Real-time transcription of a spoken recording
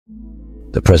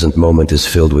The present moment is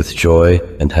filled with joy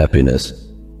and happiness.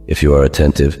 If you are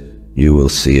attentive, you will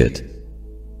see it.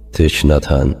 Thich Nhat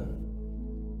Hanh.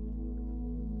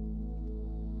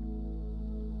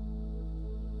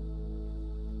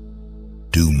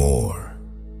 Do more.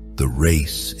 The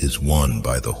race is won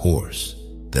by the horse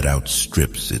that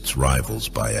outstrips its rivals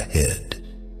by a head.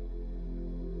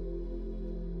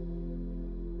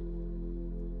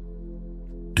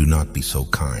 Do not be so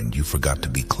kind, you forgot to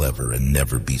be clever, and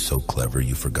never be so clever,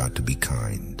 you forgot to be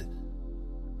kind.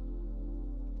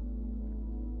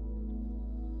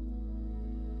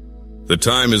 The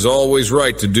time is always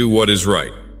right to do what is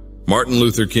right. Martin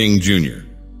Luther King, Jr.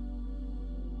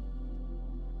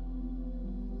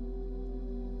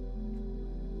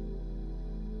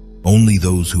 Only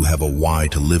those who have a why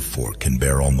to live for can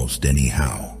bear almost any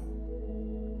how.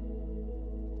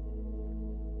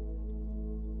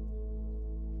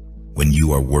 When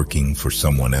you are working for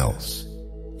someone else,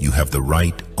 you have the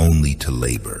right only to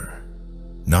labor,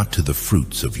 not to the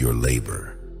fruits of your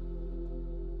labor.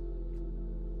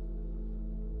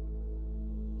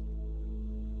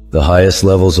 The highest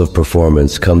levels of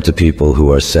performance come to people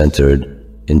who are centered,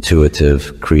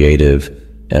 intuitive, creative,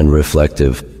 and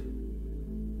reflective.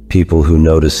 People who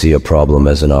know to see a problem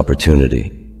as an opportunity.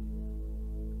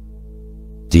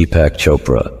 Deepak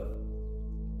Chopra.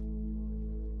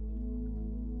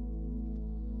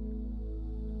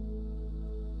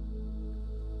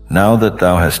 Now that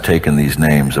thou hast taken these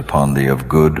names upon thee of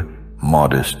good,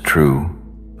 modest, true,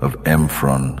 of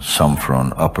emphron,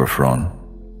 sumphron, upperphron,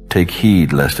 take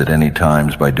heed lest at any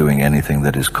times by doing anything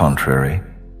that is contrary,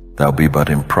 thou be but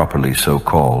improperly so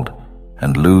called,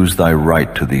 and lose thy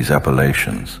right to these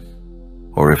appellations.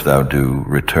 Or if thou do,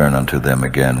 return unto them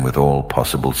again with all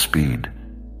possible speed.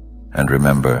 And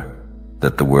remember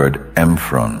that the word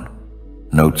emphron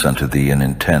notes unto thee an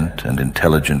intent and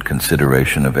intelligent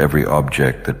consideration of every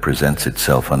object that presents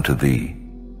itself unto thee,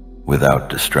 without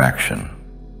distraction.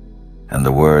 And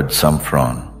the word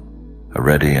sumphron, a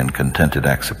ready and contented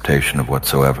acceptation of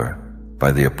whatsoever,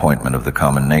 by the appointment of the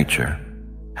common nature,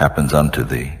 happens unto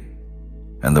thee.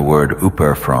 And the word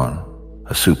upperphron,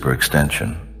 a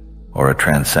super-extension, or a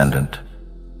transcendent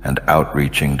and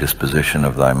outreaching disposition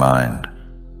of thy mind,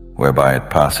 whereby it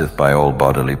passeth by all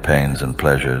bodily pains and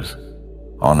pleasures,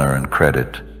 honor and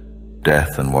credit,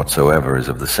 death and whatsoever is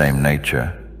of the same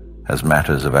nature, as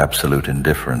matters of absolute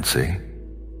indifferency,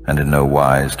 and in no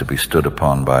wise to be stood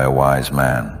upon by a wise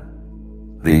man.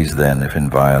 These then, if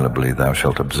inviolably thou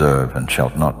shalt observe, and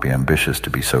shalt not be ambitious to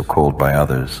be so called by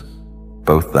others,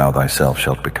 both thou thyself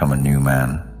shalt become a new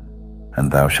man,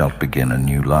 and thou shalt begin a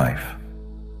new life.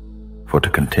 For to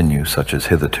continue such as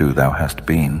hitherto thou hast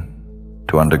been,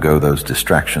 to undergo those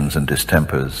distractions and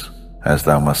distempers, as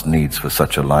thou must needs for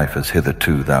such a life as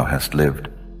hitherto thou hast lived,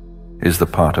 is the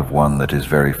part of one that is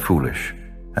very foolish,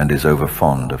 and is over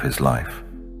fond of his life,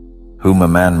 whom a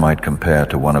man might compare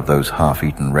to one of those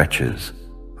half-eaten wretches,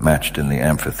 matched in the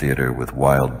amphitheater with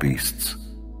wild beasts,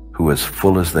 who as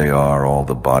full as they are, all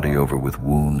the body over with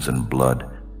wounds and blood,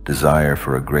 desire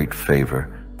for a great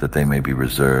favor that they may be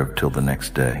reserved till the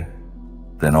next day,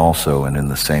 then also and in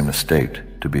the same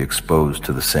estate to be exposed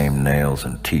to the same nails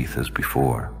and teeth as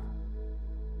before.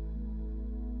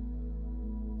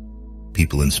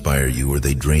 People inspire you or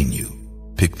they drain you.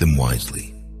 Pick them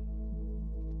wisely.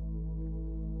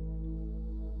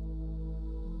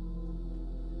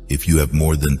 If you have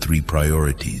more than 3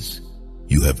 priorities,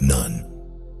 you have none.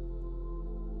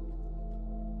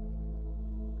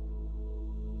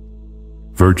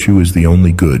 Virtue is the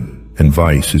only good, and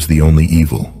vice is the only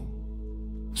evil.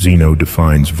 Zeno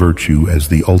defines virtue as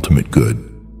the ultimate good,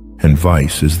 and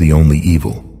vice as the only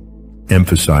evil,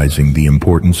 emphasizing the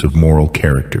importance of moral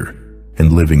character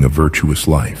and living a virtuous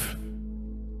life.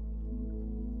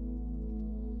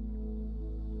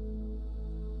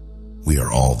 We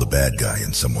are all the bad guy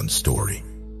in someone's story.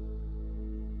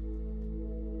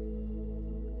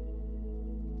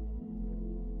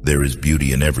 There is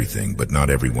beauty in everything, but not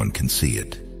everyone can see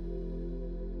it.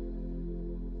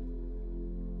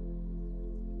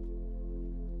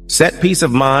 Set peace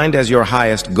of mind as your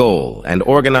highest goal and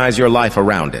organize your life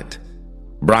around it.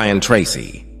 Brian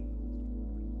Tracy.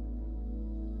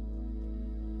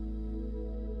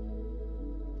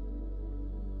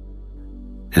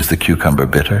 Is the cucumber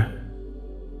bitter?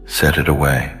 Set it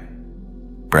away.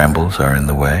 Brambles are in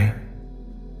the way?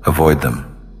 Avoid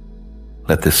them.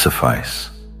 Let this suffice.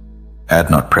 Add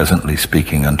not presently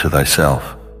speaking unto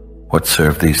thyself, what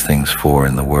serve these things for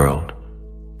in the world?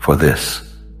 For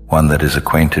this, one that is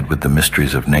acquainted with the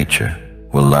mysteries of nature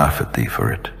will laugh at thee for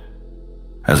it.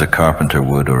 As a carpenter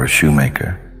would or a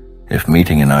shoemaker, If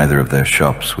meeting in either of their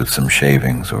shops with some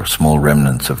shavings or small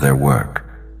remnants of their work,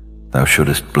 thou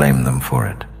shouldest blame them for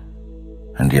it.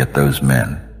 And yet those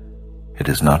men, it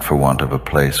is not for want of a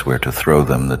place where to throw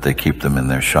them that they keep them in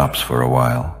their shops for a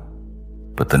while.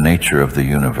 But the nature of the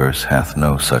universe hath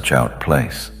no such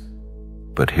outplace.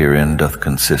 But herein doth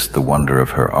consist the wonder of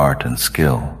her art and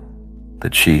skill,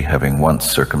 that she, having once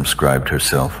circumscribed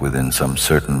herself within some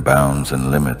certain bounds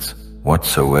and limits,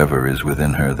 whatsoever is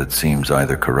within her that seems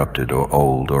either corrupted or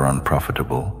old or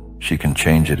unprofitable, she can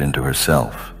change it into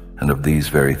herself, and of these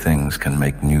very things can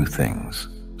make new things,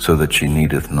 so that she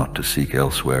needeth not to seek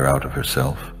elsewhere out of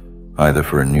herself, either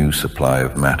for a new supply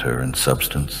of matter and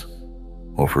substance,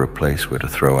 or for a place where to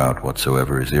throw out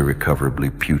whatsoever is irrecoverably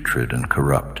putrid and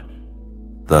corrupt.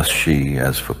 Thus she,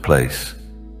 as for place,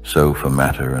 so for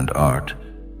matter and art,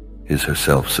 is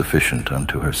herself sufficient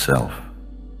unto herself.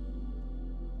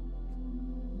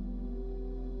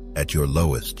 At your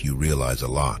lowest, you realize a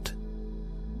lot.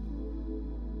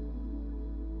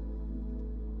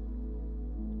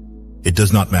 It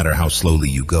does not matter how slowly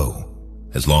you go,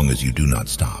 as long as you do not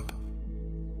stop.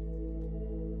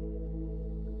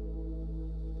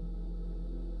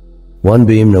 One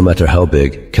beam, no matter how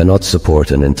big, cannot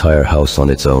support an entire house on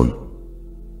its own.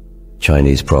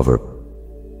 Chinese proverb.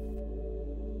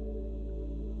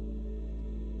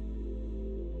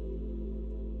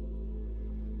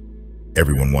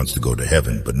 Everyone wants to go to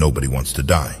heaven, but nobody wants to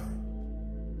die.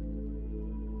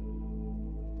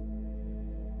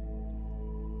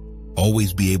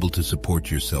 Always be able to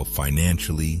support yourself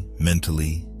financially,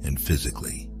 mentally, and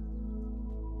physically.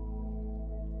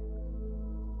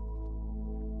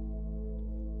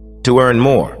 To earn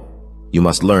more, you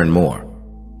must learn more.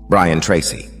 Brian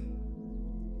Tracy.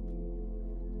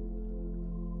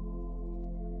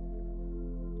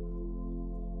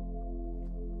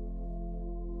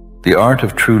 The art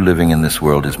of true living in this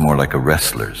world is more like a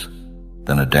wrestler's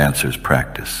than a dancer's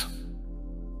practice.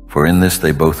 For in this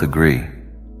they both agree,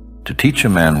 to teach a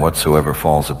man whatsoever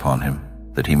falls upon him,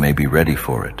 that he may be ready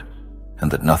for it, and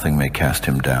that nothing may cast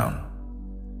him down.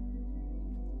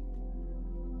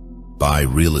 Buy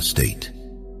real estate,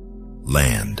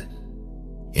 land,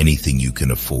 anything you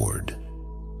can afford.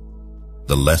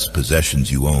 The less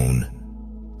possessions you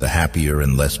own, the happier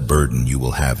and less burden you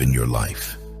will have in your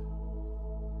life.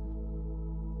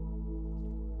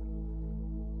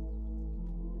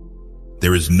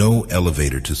 There is no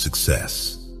elevator to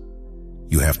success.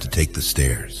 You have to take the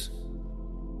stairs.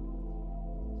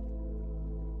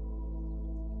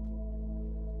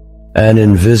 An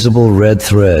invisible red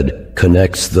thread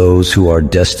connects those who are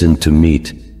destined to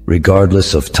meet,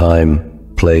 regardless of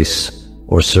time, place,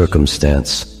 or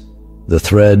circumstance. The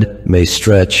thread may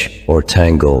stretch or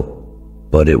tangle,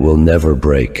 but it will never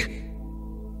break.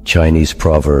 Chinese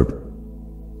proverb.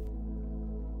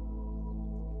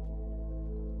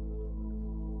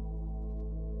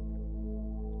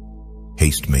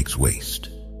 Haste makes waste.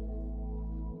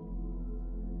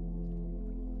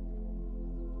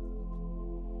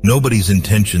 Nobody's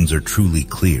intentions are truly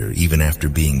clear even after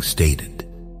being stated.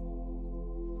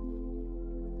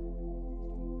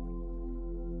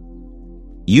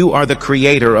 You are the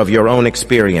creator of your own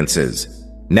experiences.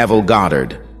 Neville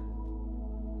Goddard.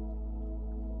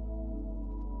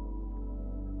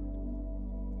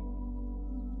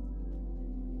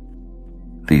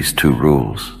 These two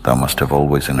rules thou must have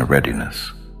always in a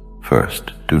readiness.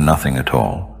 First, do nothing at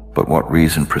all, but what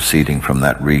reason proceeding from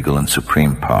that regal and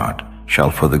supreme part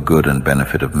shall for the good and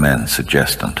benefit of men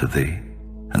suggest unto thee.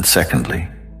 And secondly,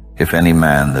 if any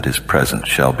man that is present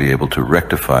shall be able to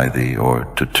rectify thee or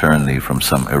to turn thee from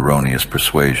some erroneous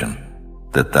persuasion,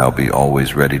 that thou be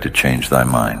always ready to change thy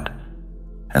mind,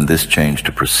 and this change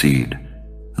to proceed,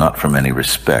 not from any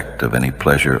respect of any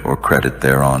pleasure or credit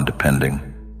thereon depending,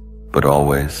 but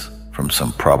always from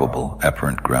some probable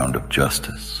apparent ground of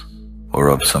justice, or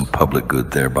of some public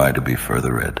good thereby to be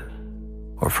furthered,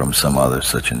 or from some other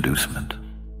such inducement.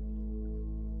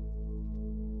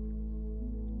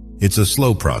 It's a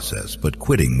slow process, but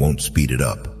quitting won't speed it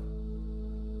up.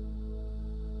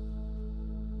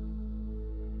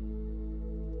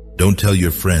 Don't tell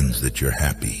your friends that you're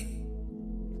happy.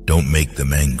 Don't make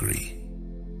them angry.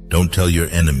 Don't tell your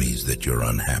enemies that you're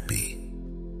unhappy.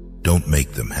 Don't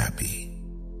make them happy.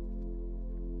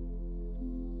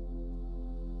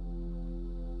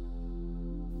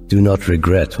 Do not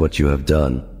regret what you have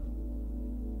done.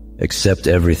 Accept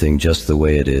everything just the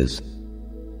way it is.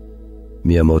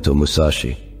 Miyamoto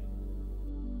Musashi.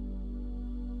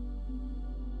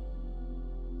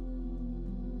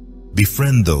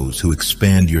 Befriend those who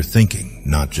expand your thinking,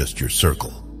 not just your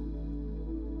circle.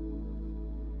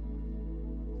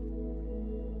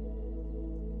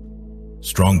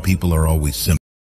 Strong people are always simple.